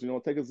 $10. You know,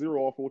 take a 0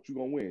 off of what you're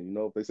gonna win. You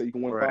know, if they say you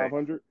can win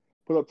 500,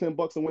 put up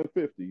 $10 and win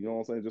 50. You know what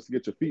I'm saying? Just to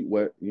get your feet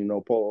wet. You know,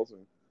 pause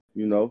and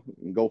you know,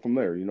 and go from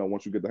there. You know,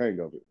 once you get the hang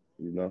of it.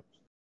 You know.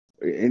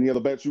 Any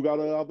other bets you got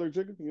out there,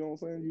 Jigga? You know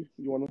what I'm saying?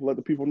 You want to let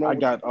the people know? I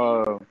got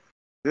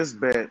this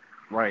bet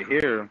right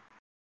here.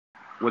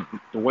 With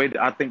the way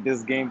that I think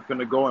this game's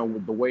gonna go, and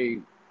with the way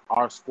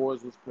our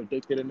scores was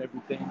predicted and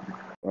everything,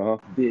 Uh-huh.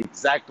 the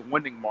exact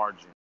winning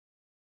margin,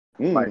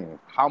 like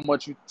how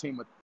much you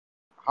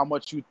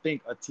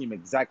think a team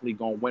exactly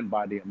gonna win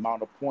by the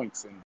amount of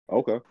points, and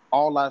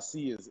all I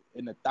see is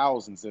in the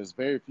thousands. There's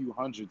very few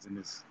hundreds in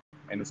this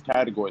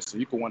category, so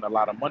you can win a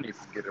lot of money if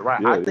you get it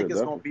right. I think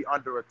it's gonna be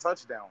under a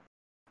touchdown.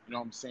 You know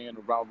what I'm saying?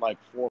 Around like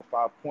 4 or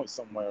 5 points,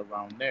 somewhere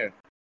around there.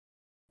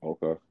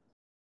 Okay.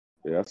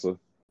 Yeah,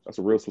 that's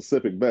a real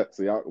specific bet.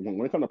 See,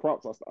 when it comes to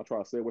props, I try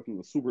to stay away from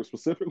the super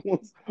specific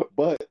ones.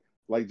 But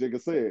like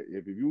Jacob said,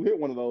 if you hit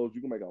one of those,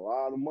 you can make a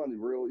lot of money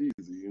real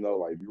easy. You know,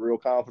 like be real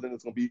confident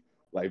it's gonna be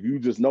like if you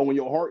just know in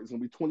your heart it's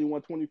gonna be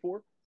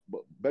 21-24.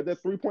 But bet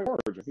that 3-point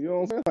margin. You know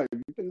what I'm saying? Like if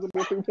you think it's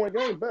gonna be a 3-point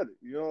game, bet it.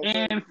 You know what I'm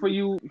saying? And for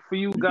you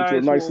you guys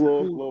get you a nice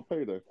little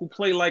payday. Who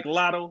play like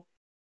Lotto,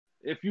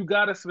 if you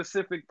got a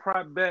specific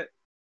prop bet,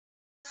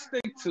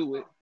 stick to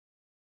it.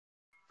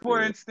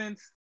 For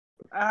instance,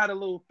 I had a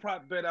little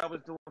prop bet I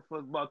was doing for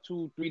about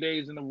 2-3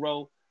 days in a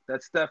row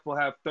that Steph will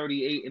have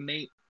 38 and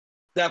 8.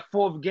 That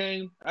fourth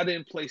game, I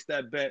didn't place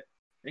that bet.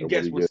 And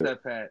guess what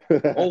Steph had?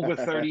 Over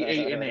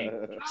 38 and 8.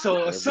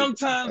 So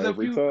sometimes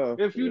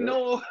if you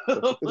know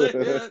what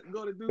you're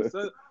going to do,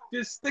 so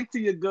just stick to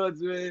your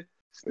guns, man.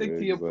 Stick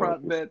to your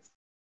prop bets.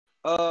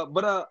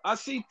 But I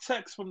see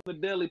text from the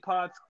Daily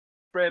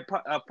Spread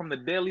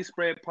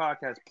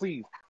podcast.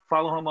 Please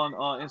follow him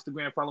on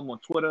Instagram. Follow him on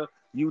Twitter,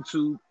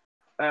 YouTube.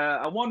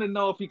 I want to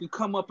know if you can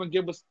come up and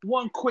give us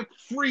one quick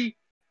free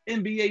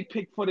NBA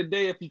pick for the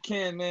day if you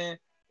can, man.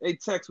 Hey,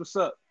 Tex, what's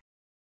up?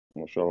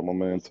 I'm shout out my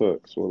man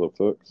Tex. What up,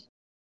 Tex?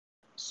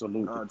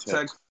 Salute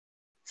Tex.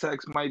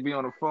 Tex might be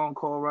on a phone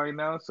call right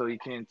now, so he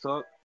can't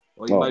talk,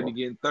 or he might be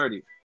getting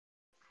 30.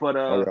 But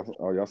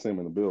y'all see him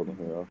in the building.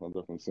 Yeah, I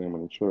definitely see him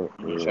in the chat.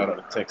 Yeah. Shout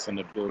out to Tex in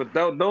the building.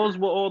 But those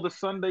were all the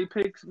Sunday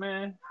picks,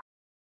 man.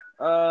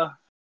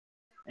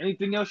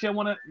 Anything else y'all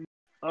want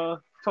to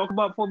talk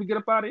about before we get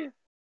up out of here?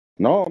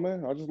 No,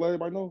 man. I just let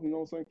everybody know. You know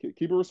what I'm saying?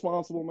 Keep it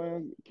responsible,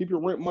 man. Keep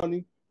your rent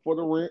money for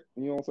the rent.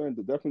 You know what I'm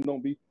saying? Definitely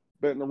don't be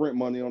betting the rent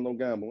money on no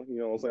gambling. You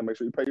know what I'm saying? Make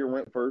sure you pay your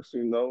rent first.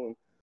 You know, and,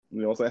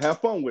 you know what I'm saying?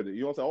 Have fun with it.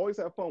 You know what I'm saying? Always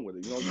have fun with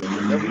it. You know what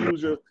I'm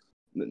saying?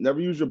 Never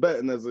use your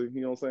betting as a,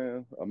 you know what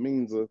I'm saying, a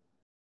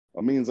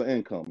means of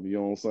income. You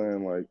know what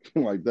I'm saying?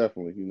 Like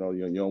definitely. You know,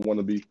 you don't want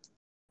to be,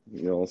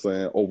 you know what I'm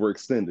saying,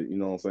 overextended. You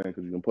know what I'm saying?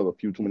 Because you can put a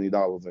few too many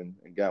dollars in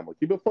gambling.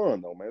 Keep it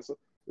fun though, man. So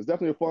it's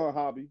definitely a fun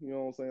hobby. You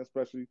know what I'm saying?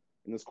 Especially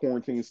in this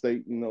quarantine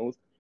state. You know,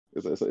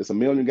 it's a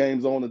million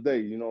games on a day.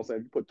 You know what I'm saying?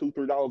 If you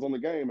put $2-3 on the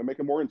game and make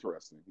it more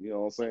interesting. You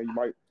know what I'm saying?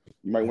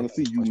 You might want to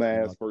see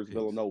UMass versus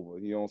Villanova.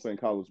 You know what I'm saying?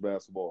 College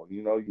basketball.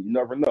 You know, you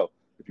never know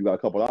if you got a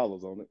couple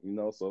dollars on it. You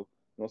know, so you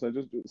know what I'm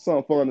saying? Just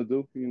something fun to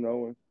do. You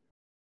know, and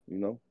you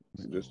know,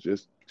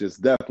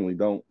 just definitely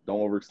don't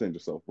overextend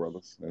yourself,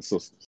 brothers and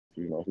sisters.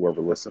 You know,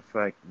 whoever listens. That's a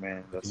fact,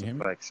 man. That's a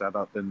fact. Shout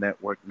out the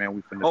network, man.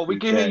 We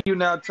can hear you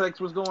now,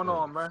 Tex. What's going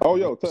on, man? Oh,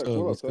 yo, Tex,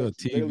 what's up, good?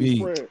 Tex?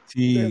 TV,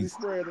 Daily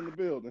spread in the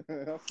building.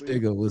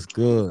 Nigga, what's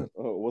good?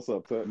 Oh, what's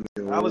up, Tex?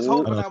 I was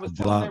hoping I was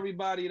telling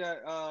everybody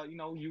that you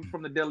know, you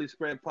from the Daily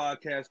Spread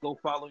podcast, go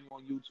follow you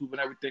on YouTube and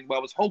everything. But I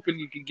was hoping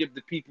you could give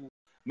the people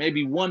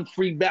maybe one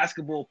free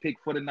basketball pick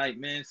for the night,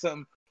 man.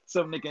 Something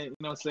they can, you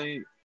know what I'm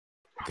saying?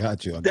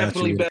 Got you.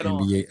 Definitely bet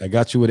on. I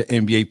got you with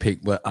an NBA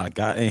pick, but I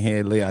got in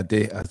here late.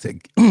 I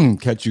said,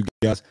 catch you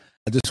guys.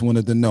 I just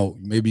wanted to know,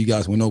 maybe you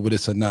guys went over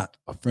this or not.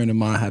 A friend of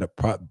mine had a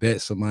prop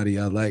bet, somebody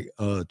I like,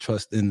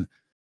 trust in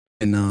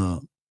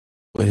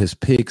with his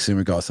picks in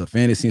regards to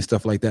fantasy and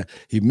stuff like that.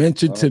 He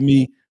mentioned to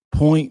me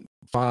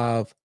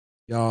 0.5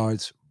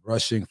 yards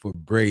rushing for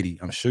Brady.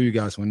 I'm sure you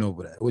guys went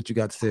over that. What you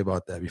got to say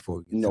about that before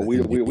we get No, we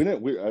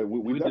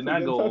did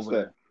not go over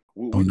that.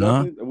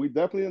 We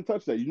definitely didn't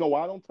touch that. You know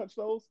why I don't touch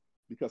those?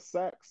 Because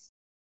sacks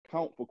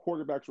count for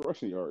quarterbacks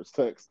rushing yards,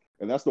 Tex.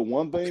 And that's the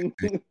one thing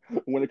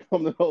when it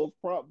comes to those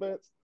prop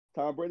bets.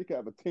 Tom Brady can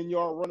have a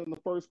 10-yard run in the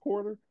first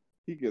quarter.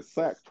 He gets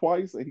sacked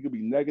twice, and he could be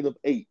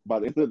 -8 by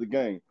the end of the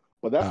game.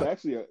 But that's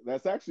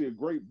actually a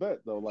great bet,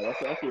 though. Like,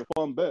 that's actually a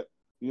fun bet.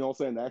 You know what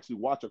I'm saying? To actually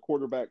watch a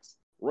quarterback's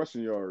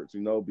rushing yards,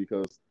 you know,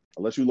 because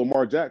unless you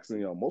Lamar Jackson,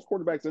 you know, most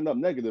quarterbacks end up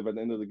negative at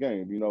the end of the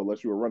game, you know,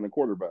 unless you're a running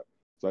quarterback.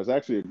 So it's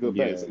actually a good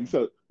bet. So you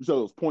said it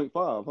was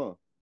 0.5, huh?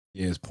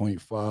 Yeah, it's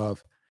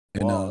 0.5.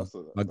 And wow,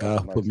 my guy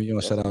put me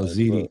on. Shout out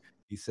Zeddy.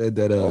 He said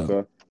that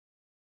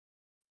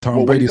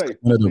Tom Brady Brady's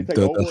one of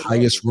the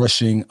highest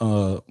rushing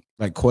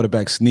like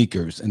quarterback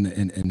sneakers in the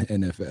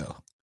NFL.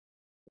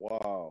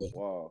 Wow.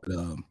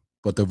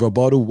 But the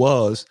rebuttal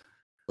was,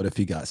 what if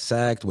he got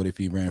sacked? What if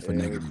he ran for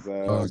negative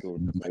yards?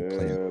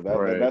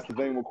 That's the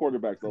thing with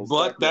quarterbacks.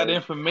 But that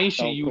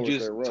information you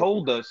just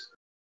told us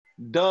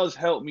does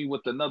help me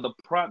with another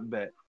prop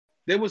bet.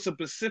 There was a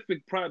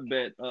specific prop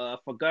bet. I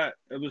forgot.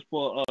 It was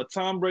for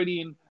Tom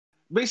Brady and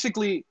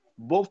basically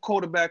both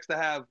quarterbacks to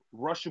have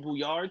rushable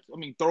yards. I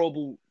mean,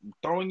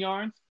 throwing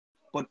yards,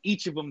 but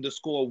each of them to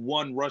score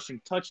one rushing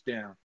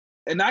touchdown.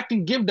 And I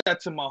can give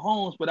that to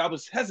Mahomes, but I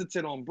was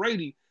hesitant on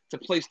Brady to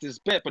place this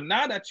bet. But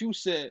now that you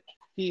said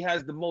he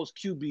has the most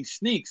QB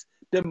sneaks,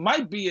 there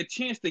might be a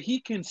chance that he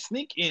can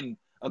sneak in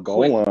a Goal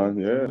quick line,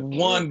 yeah.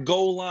 one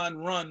goal line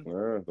run.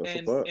 Yeah, that's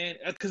And a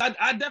fact. because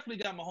I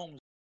definitely got Mahomes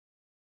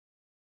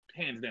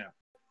hands down.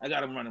 I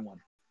got him running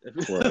one.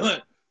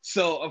 Right.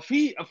 So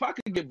if I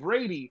could get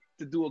Brady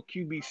to do a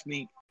QB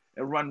sneak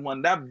and run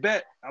one, that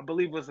bet I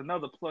believe was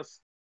another +5.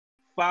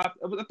 I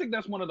think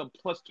that's one of the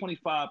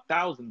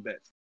 +25,000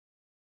 bets.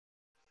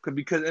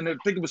 Because I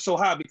think it was so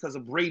high because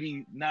of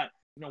Brady not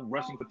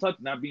rushing for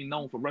not being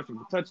known for rushing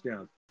for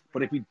touchdowns.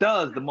 But if he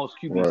does the most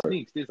QB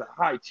sneaks, there's a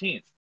high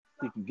chance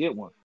he can get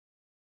one.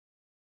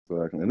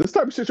 Exactly. And this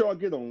type of shit y'all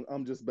get on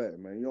I'm Just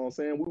Betting, man. You know what I'm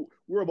saying?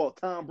 We're about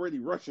Tom Brady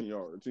rushing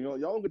yards. Y'all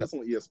don't get this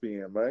on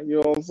ESPN, man. You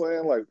know what I'm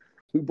saying? Like,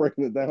 we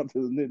breaking it down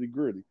to the nitty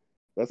gritty.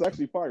 That's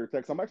actually fire,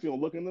 Tex. I'm actually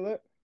gonna look into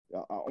that.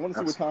 I want to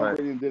see what Tom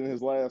Brady did in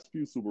his last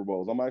few Super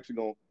Bowls. I'm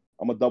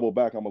gonna double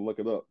back. I'm gonna look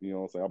it up. You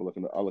know what I'm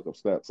saying? I look up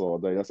stats all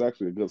day. That's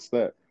actually a good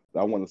stat that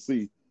I want to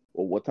see.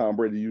 What Tom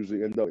Brady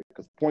usually end up,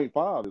 because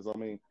 0.5 is,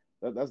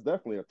 that's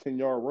definitely a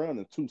 10-yard run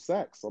and 2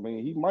 sacks.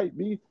 He might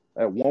be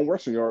at 1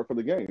 rushing yard for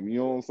the game. You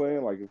know what I'm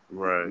saying? Like,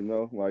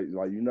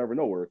 like you never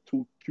know, where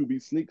 2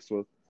 QB sneaks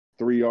for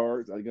 3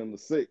 yards, I get him to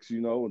 6,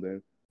 and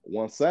then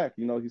 1 sack,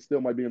 he still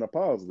might be in a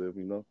positive,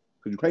 because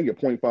you can't get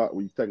 0.5.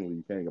 Well, technically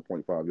you can't get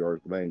 0.5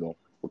 yards, but they ain't gonna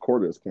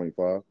record it as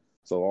 0.5.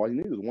 So all you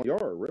need is 1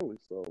 yard, really.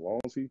 So as long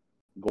as he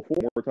go 4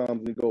 more times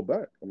and he go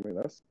back,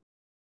 that's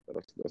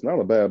not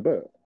a bad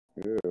bet.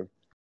 Yeah.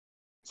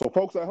 So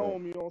folks at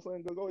home, you know what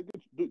I'm saying, go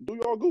do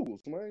y'all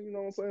Googles, man. You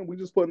know what I'm saying? We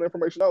just putting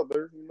information out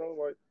there,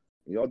 like,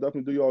 y'all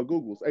definitely do y'all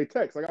Googles. Hey,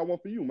 Tex, I got one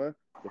for you, man.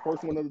 The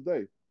first one of the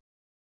day.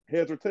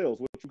 Heads or tails,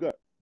 what you got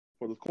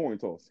for this coin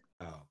toss?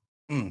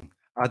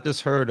 I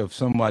just heard of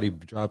somebody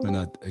dropping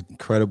an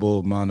incredible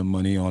amount of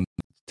money on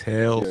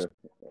tails.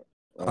 Yeah.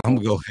 I'm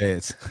going to go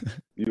heads.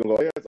 You going to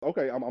go heads?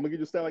 Okay, I'm going to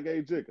give you a stat like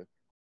A. Jigga.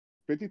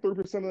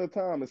 53% of the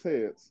time it's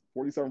heads,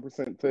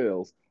 47%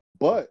 tails.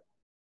 But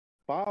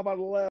 5 out of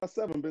the last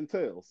 7 been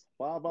tails.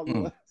 5 out of the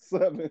last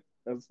 7.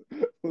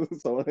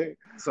 So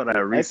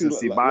that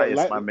recency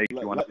bias might make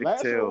you want to pick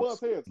tails. Last year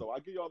was heads, though. I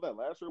give y'all that.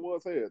 Last year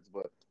was heads,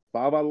 but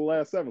 5 out of the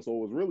last 7.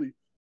 So it really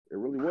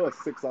was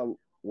 6 out.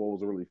 What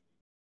was it really?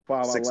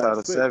 5 6 out of out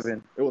of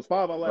 7. It was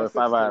 5 out of the last 6.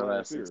 5 out of the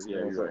last 6. Yeah,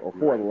 or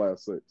 4 out of the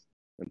last 6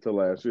 until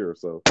last year.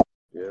 So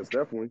yeah, it's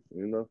definitely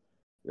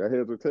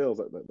heads or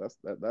tails.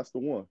 That's the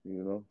one.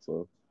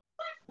 So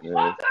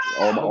yeah.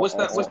 What's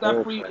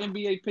that free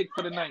NBA pick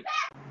for the night?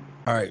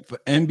 All right, for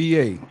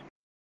NBA,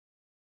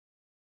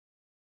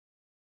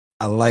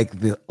 I like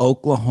the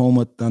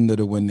Oklahoma Thunder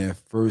to win their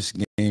first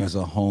game as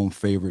a home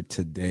favorite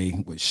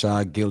today, with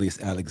Shai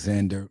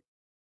Gilgeous-Alexander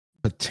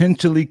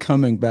potentially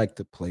coming back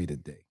to play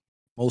today.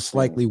 Most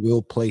likely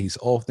will play. He's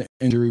off the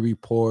injury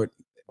report.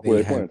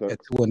 They have yet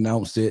to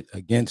announce it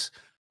against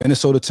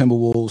Minnesota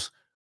Timberwolves,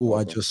 who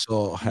I just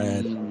saw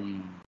had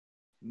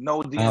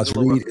no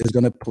D'Angelo Reed is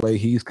going to play.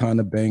 He's kind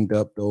of banged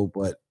up, though,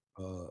 but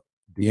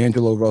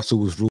D'Angelo Russell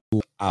was ruled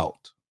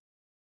out.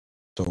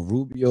 So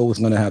Rubio is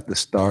going to have to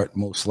start,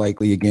 most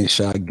likely, against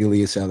Shai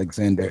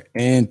Gilgeous-Alexander.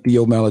 And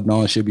Theo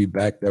Maledon should be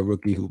back, that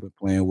rookie who's been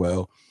playing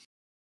well.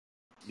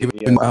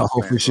 Even Al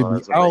Horford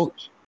should be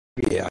out.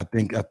 Yeah, I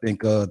think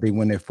they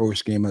win their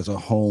first game as a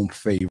home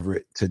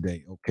favorite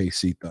today.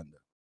 OKC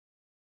Thunder.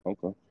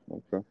 Okay.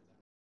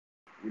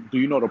 Do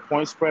you know the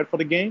point spread for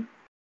the game?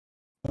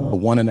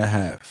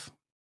 1.5.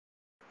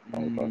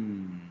 Okay.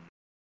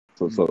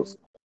 So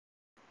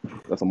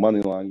that's a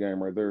money line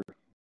game right there.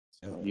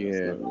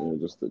 Yeah.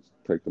 Just to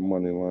take the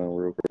money line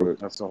real quick.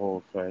 That's the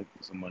whole fact.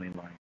 It's a money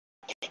line.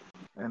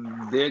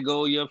 And there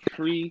go your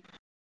free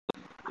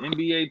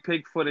NBA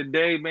pick for the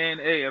day, man.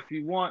 Hey, if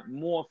you want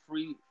more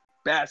free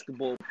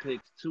basketball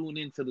picks, tune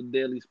into the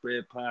Daily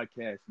Spread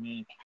podcast,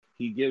 man.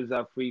 He gives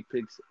out free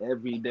picks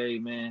every day,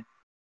 man.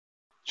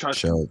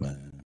 Trust me,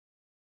 man.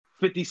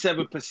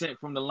 57%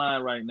 from the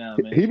line right now,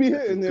 man. He be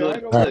hitting there. I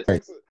ain't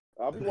gonna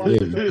I'll be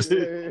watching.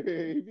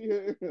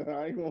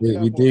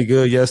 We did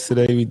good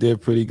yesterday. We did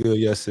pretty good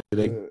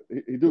yesterday.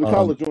 He do the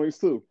college joints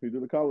too. For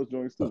people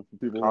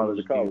who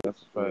the college.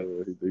 That's right.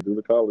 He do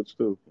the college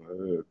too.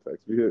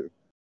 Text me hit.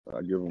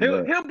 I give him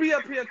that. He'll be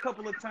up here a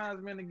couple of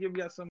times, man, and give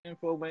y'all some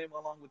info, man,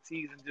 along with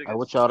T's and Jiggers.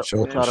 What y'all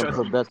done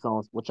put bets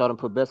on? What y'all done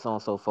put bets on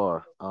so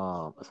far?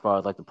 As far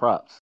as like the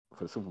props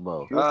for the Super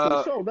Bowl. Listen to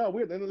the show. Now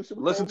we're at the end of the show.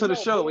 Listen to the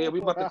show. Yeah,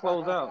 we about to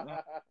close out. Man.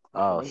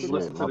 Oh shit!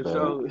 Listen to the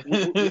show.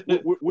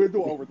 We're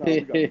doing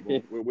overtime.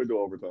 We're doing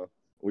overtime.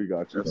 We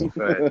got you.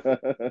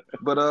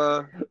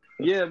 But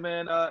yeah,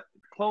 man.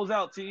 Close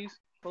out, T's.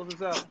 Close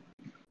us out.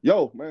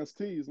 Yo, man, it's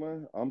T's,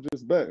 man. I'm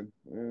just betting,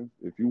 man.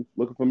 If you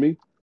looking for me,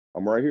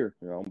 I'm right here.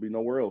 I don't be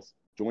nowhere else.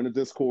 Join the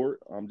Discord.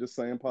 I'm just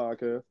saying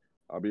podcast.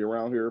 I'll be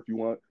around here if you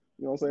want.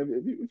 You know what I'm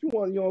saying? If you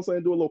want, you know what I'm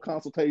saying, do a little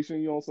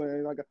consultation, you know what I'm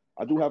saying? Like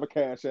I do have a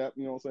Cash App,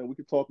 you know what I'm saying? We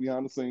can talk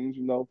behind the scenes,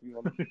 you know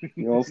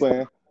what I'm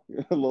saying?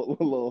 a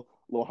little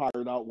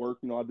hired out work,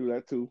 I do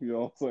that too, you know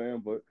what I'm saying?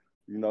 But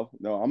no,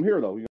 I'm here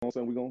though, you know what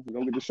I'm saying? We're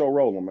gonna get the show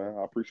rolling, man.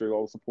 I appreciate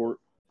all the support.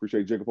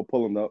 Appreciate Jacob for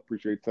pulling up.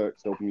 Appreciate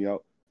Tex helping me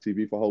out.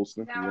 TV for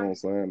hosting, you know what I'm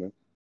saying? And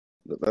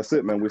that's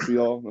it, man. We'll see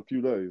y'all in a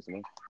few days,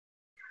 man.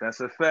 That's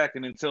a fact.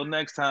 And until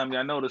next time,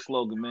 y'all know the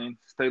slogan, man.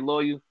 Stay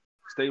loyal,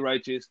 stay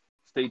righteous,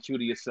 stay true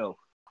to yourself.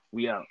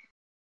 We out.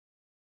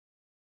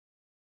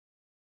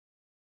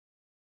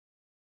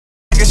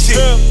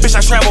 Bitch,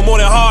 I travel more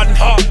than Harden.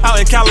 Out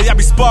in Cali, I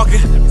be sparking.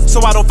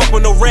 So I don't fuck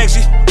with no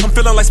Reggie. I'm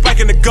feeling like Spike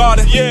in the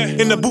garden.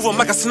 In the booth, I'm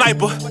like a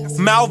sniper.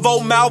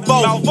 Malvo.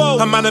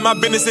 I'm minding my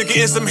business and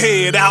getting some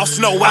head. I'll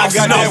snow. I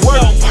got that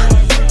work.